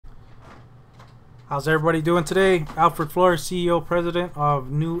How's everybody doing today? Alfred Flores, CEO, President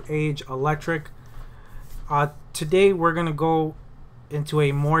of New Age Electric. Today we're going to go into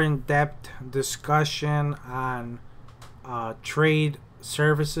a more in-depth discussion on trade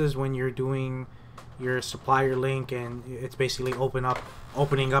services when you're doing your Supplier Link, and it's basically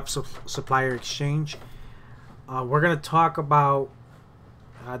opening up Supplier Exchange. We're going to talk about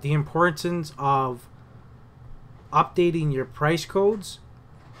the importance of updating your price codes,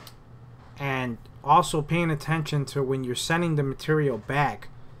 and also paying attention to when you're sending the material back.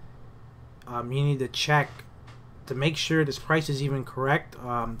 You need to check to make sure this price is even correct.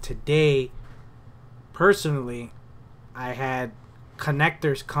 Today, personally, I had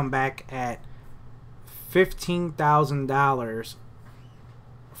connectors come back at $15,000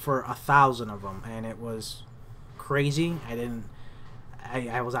 for 1,000 of them, and it was crazy.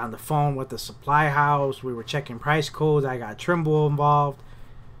 I was on the phone with the supply house. We were checking price codes. I got Trimble involved.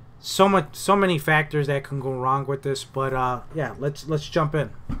 So many factors that can go wrong with this, but yeah, let's jump in.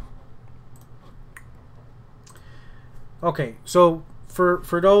 Okay, so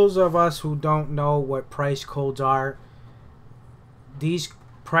for those of us who don't know what price codes are, these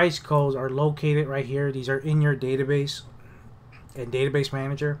price codes are located right here. These are in your database and database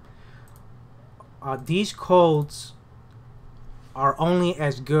manager. These codes are only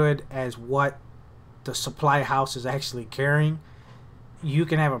as good as what the supply house is actually carrying. You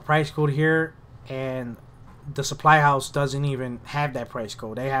can have a price code here, and the supply house doesn't even have that price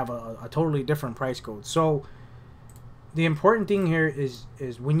code. They have a totally different price code. So the important thing here is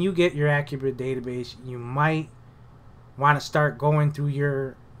when you get your Accubid database, you might want to start going through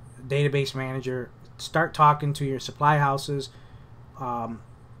your database manager, start talking to your supply houses,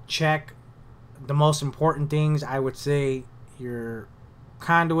 check the most important things. I would say your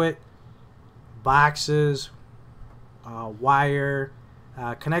conduit, boxes, wire,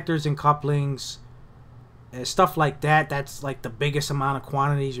 connectors and couplings, stuff like that. That's like the biggest amount of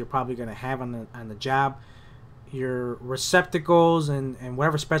quantities you're probably going to have on the job. Your receptacles and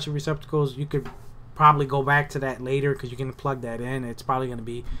whatever special receptacles, you could probably go back to that later because you can plug that in. It's probably going to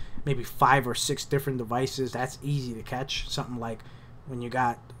be maybe 5 or 6 different devices. That's easy to catch. Something like when you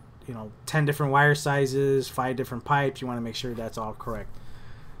got 10 different wire sizes, 5 different pipes, you want to make sure that's all correct.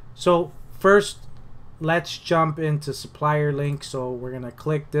 So first, let's jump into Supplier Link. So we're going to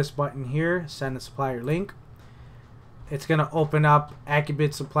click this button here, send a Supplier Link. It's going to open up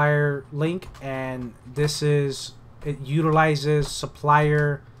Accubid Supplier Link, and it utilizes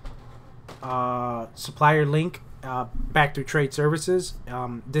Supplier Link back through trade services.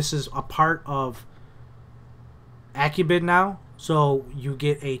 This is a part of Accubid now, so you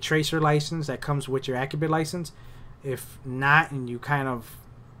get a tracer license that comes with your Accubid license. If not, and you kind of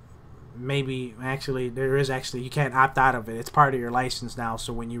maybe you can't opt out of it. It's part of your license now,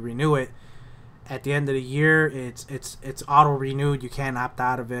 so when you renew it at the end of the year, it's auto renewed. You can't opt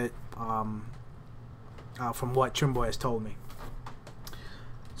out of it, from what Trimble has told me.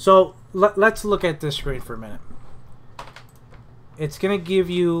 So let's look at this screen for a minute. It's gonna give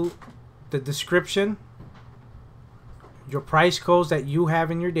you the description, your price codes that you have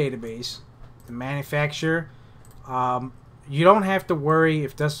in your database, the manufacturer. You don't have to worry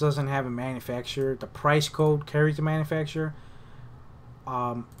if this doesn't have a manufacturer. The price code carries the manufacturer.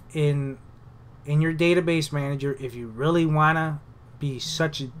 In your database manager, if you really wanna be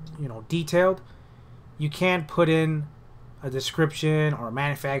such detailed, you can put in a description or a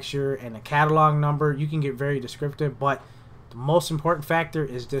manufacturer and a catalog number. You can get very descriptive, but the most important factor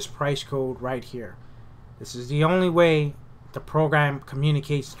is this price code right here. This is the only way the program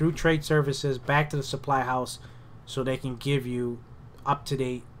communicates through trade services back to the supply house, so they can give you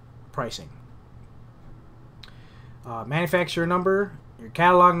up-to-date pricing. Manufacturer number, your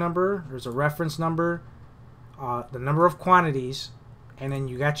catalog number, there's a reference number, the number of quantities, and then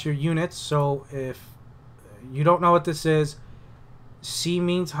you got your units. So if you don't know what this is, C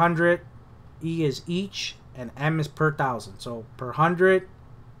means 100, E is each, and M is per 1,000. So per 100,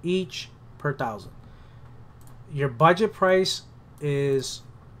 each, per 1,000. Your budget price is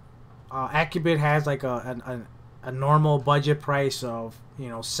Accubid has like a normal budget price of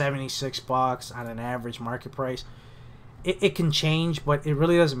 $76 on an average market price. It can change, but it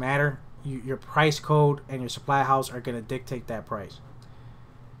really doesn't matter. Your price code and your supply house are going to dictate that price.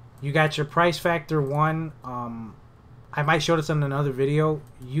 You got your price factor 1. I might show this in another video.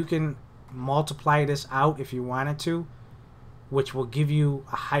 You can multiply this out if you wanted to, which will give you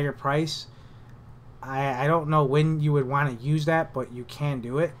a higher price. I don't know when you would want to use that, but you can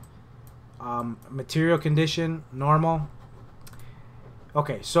do it. Material condition, normal.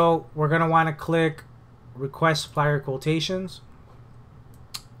 Okay, so we're going to want to click request supplier quotations.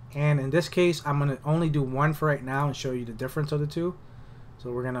 And in this case, I'm going to only do one for right now and show you the difference of the two.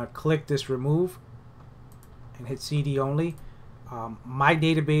 So we're going to click this remove and hit CD only. My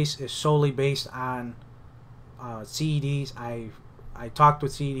database is solely based on CEDs. I talked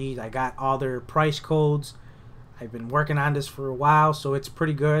with CEDs. I got all their price codes. I've been working on this for a while, so it's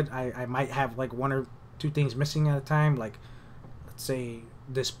pretty good. I might have like one or two things missing at a time. Like, let's say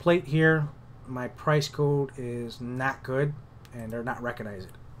this plate here, my price code is not good, and they're not recognizing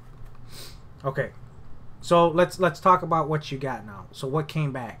it. Okay, so let's talk about what you got now. So what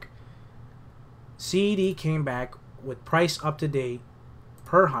came back? CED came back with price up to date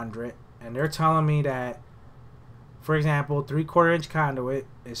per 100, and they're telling me that, for example, 3/4 inch conduit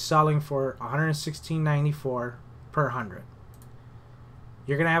is selling for $116.94 per 100.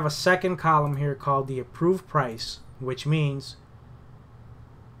 You're gonna have a second column here called the approved price, which means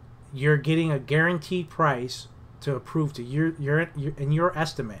you're getting a guaranteed price to approve to your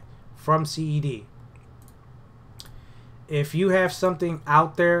estimate from CED. If you have something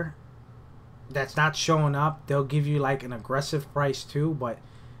out there that's not showing up, they'll give you like an aggressive price too, but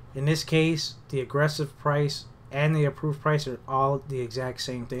in this case, the aggressive price and the approved price are all the exact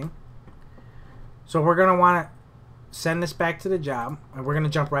same thing. So we're gonna want to send this back to the job, and we're gonna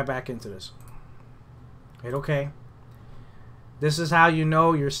jump right back into this. Hit OK. This is how you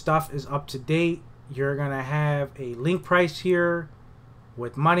know your stuff is up to date. You're gonna have a link price here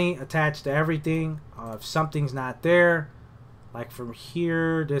with money attached to everything. If something's not there, like from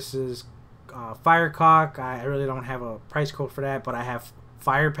here, this is Firecock. I really don't have a price code for that, but I have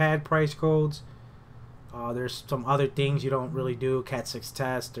FirePad price codes. There's some other things you don't really do. Cat 6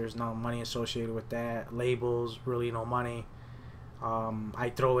 test, there's no money associated with that. Labels, really no money.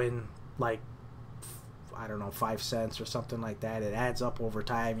 I throw in like, I don't know, 5 cents or something like that. It adds up over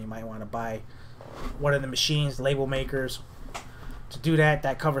time. You might want to buy one of the machines, label makers. To do that,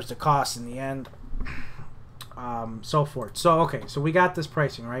 that covers the cost in the end. So forth. So okay, so we got this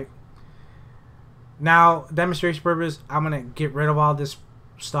pricing, right? Now, demonstration purpose, I'm gonna get rid of all this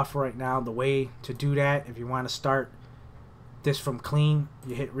stuff right now. The way to do that, if you want to start this from clean,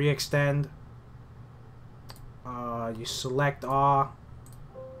 you hit re-extend, you select all,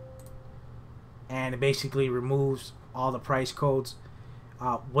 and it basically removes all the price codes.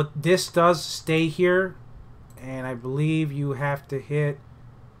 What this does, stay here, and I believe you have to hit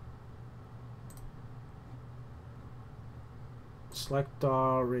select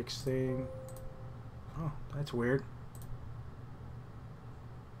all, re-extend. Oh, that's weird.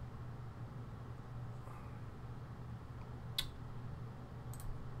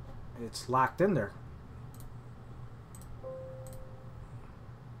 It's locked in there.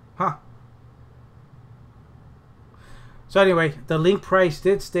 Huh. So anyway, the link price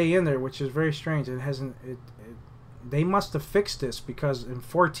did stay in there, which is very strange. It hasn't. They must have fixed this, because in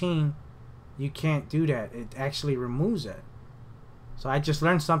 14 you can't do that. It actually removes it. So I just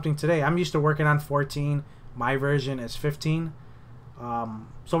learned something today. I'm used to working on 14. My version is 15.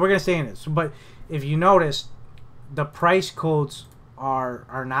 So we're gonna stay in it. But if you notice, the price codes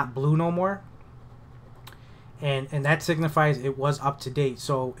are not blue no more, and that signifies it was up to date.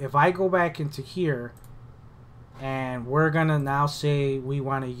 So if I go back into here, and we're gonna now say we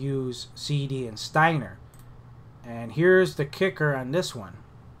want to use CD and Steiner, and here's the kicker on this one,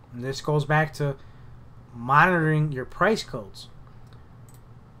 and this goes back to monitoring your price codes.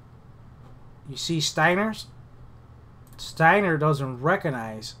 You see Steiner's? Steiner doesn't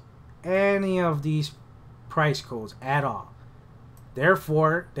recognize any of these price codes at all.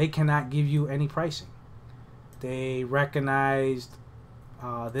 Therefore, they cannot give you any pricing. They recognized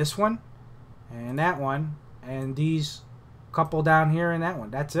this one and that one and these couple down here and that one.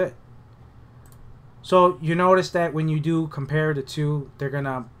 That's it. So you notice that when you do compare the two,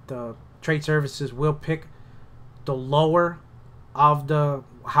 the trade services will pick the lower of the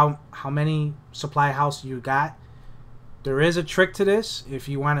how many supply house you got. There is a trick to this. If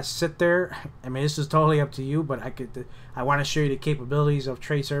you want to sit there, I mean, this is totally up to you, but I want to show you the capabilities of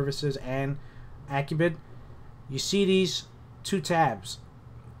trade services and Accubid. You see these two tabs.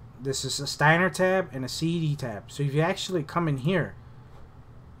 This is a Steiner tab and a CD tab. So if you actually come in here,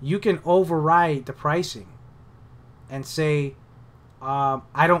 you can override the pricing and say,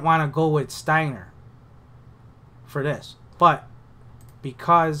 I don't want to go with Steiner for this. But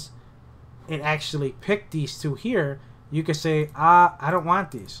because it actually picked these two here, you can say, I don't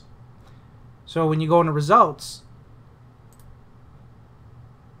want these. So when you go into results,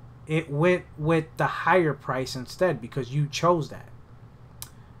 it went with the higher price instead because you chose that.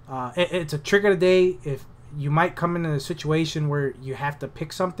 It's a trick of the day. If you might come into a situation where you have to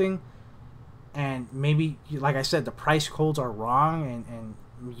pick something, and maybe, like I said, the price codes are wrong, and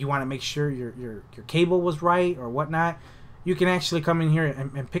you want to make sure your cable was right or whatnot, you can actually come in here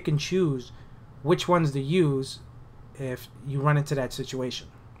and pick and choose which ones to use if you run into that situation.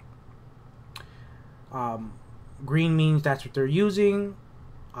 Green means that's what they're using.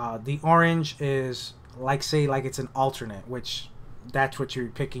 The orange is like, say, like it's an alternate, which that's what you're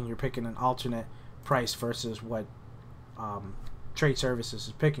picking. You're picking an alternate price versus what Trade Services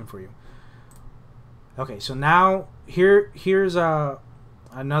is picking for you. Okay, so now here's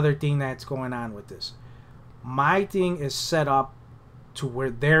another thing that's going on with this. My thing is set up to where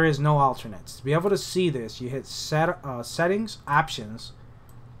there is no alternates. To be able to see this, you hit settings, options,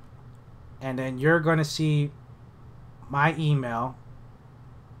 and then you're going to see my email,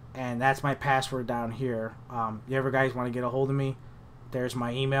 and that's my password down here. You ever guys want to get a hold of me? There's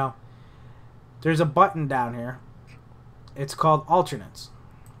my email. There's a button down here. It's called alternates.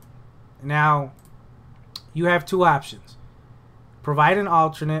 Now, you have two options. Provide an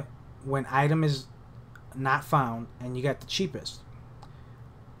alternate when item is not found, and you get the cheapest.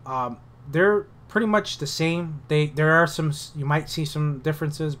 They're pretty much the same. There are some, you might see some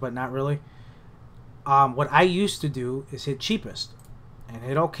differences, but not really. What I used to do is hit cheapest and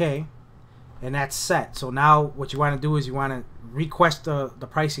hit OK, and that's set. So now what you want to do is you want to request the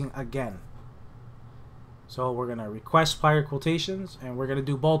pricing again. So we're going to request supplier quotations, and we're going to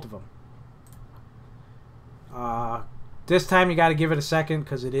do both of them. This time you got to give it a second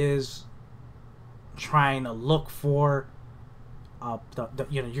because it is trying to look for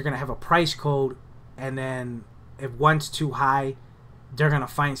you know, you're going to have a price code, and then if one's too high, they're going to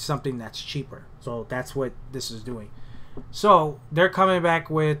find something that's cheaper. So that's what this is doing. So they're coming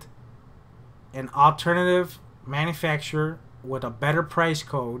back with an alternative manufacturer with a better price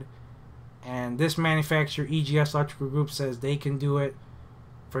code, and this manufacturer, EGS Electrical Group, says they can do it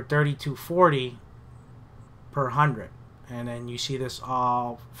for $32.40 per 100. And then you see this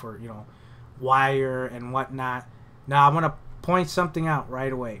all for, you know, wire and whatnot. Now I'm going to point something out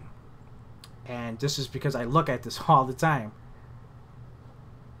right away, and this is because I look at this all the time.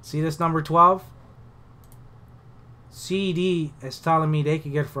 See this number 12? CD is telling me they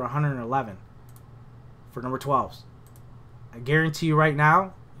could get it for 111 for number 12s. I guarantee you right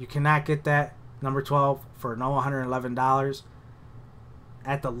now, you cannot get that number 12 for no $111.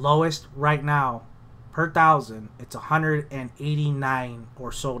 At the lowest right now, per thousand, it's 189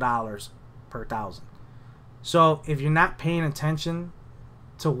 or so dollars per thousand. So if you're not paying attention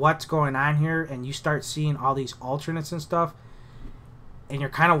to what's going on here, and you start seeing all these alternates and stuff, and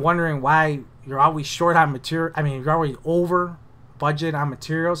you're kind of wondering why you're always short on material, I mean, you're always over budget on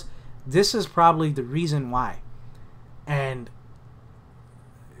materials, this is probably the reason why. And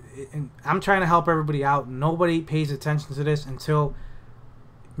I'm trying to help everybody out. Nobody pays attention to this until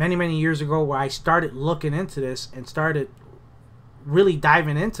many years ago, where I started looking into this and started really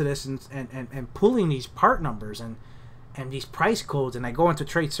diving into this and pulling these part numbers and these price codes, and I go into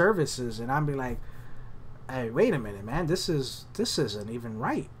Trade Services and I'm be like, hey, wait a minute, man, this isn't even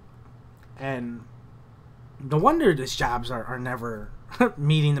right. And no wonder these jobs are never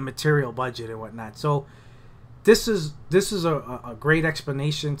meeting the material budget and whatnot. So this is a great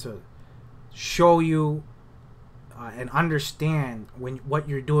explanation to show you and understand what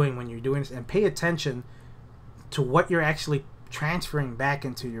you're doing when you're doing this, and pay attention to what you're actually transferring back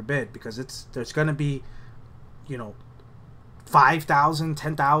into your bid, because there's going to be, you know, $5,000,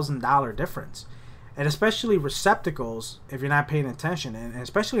 $10,000 difference. And especially receptacles, if you're not paying attention, and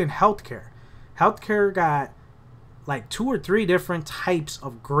especially in healthcare. Healthcare got like 2 or 3 different types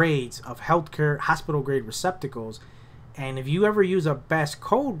of grades of healthcare hospital grade receptacles, and if you ever use a best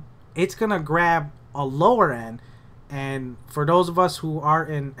code, it's gonna grab a lower end. And for those of us who are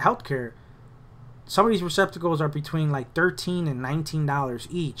in healthcare, some of these receptacles are between like $13 and $19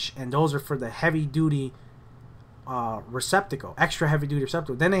 each, and those are for the heavy duty receptacle, extra heavy duty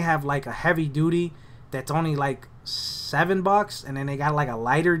receptacle. Then they have like a heavy duty that's only like $7, and then they got like a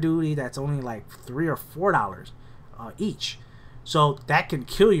lighter duty that's only like $3 or $4 each. So that can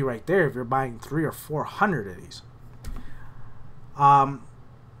kill you right there if you're buying 300 or 400 of these.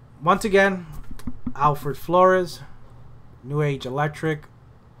 Once again, Alfred Flores, New Age Electric.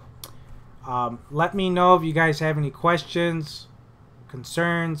 Let me know if you guys have any questions,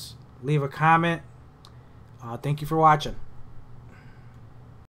 concerns. Leave a comment. Thank you for watching.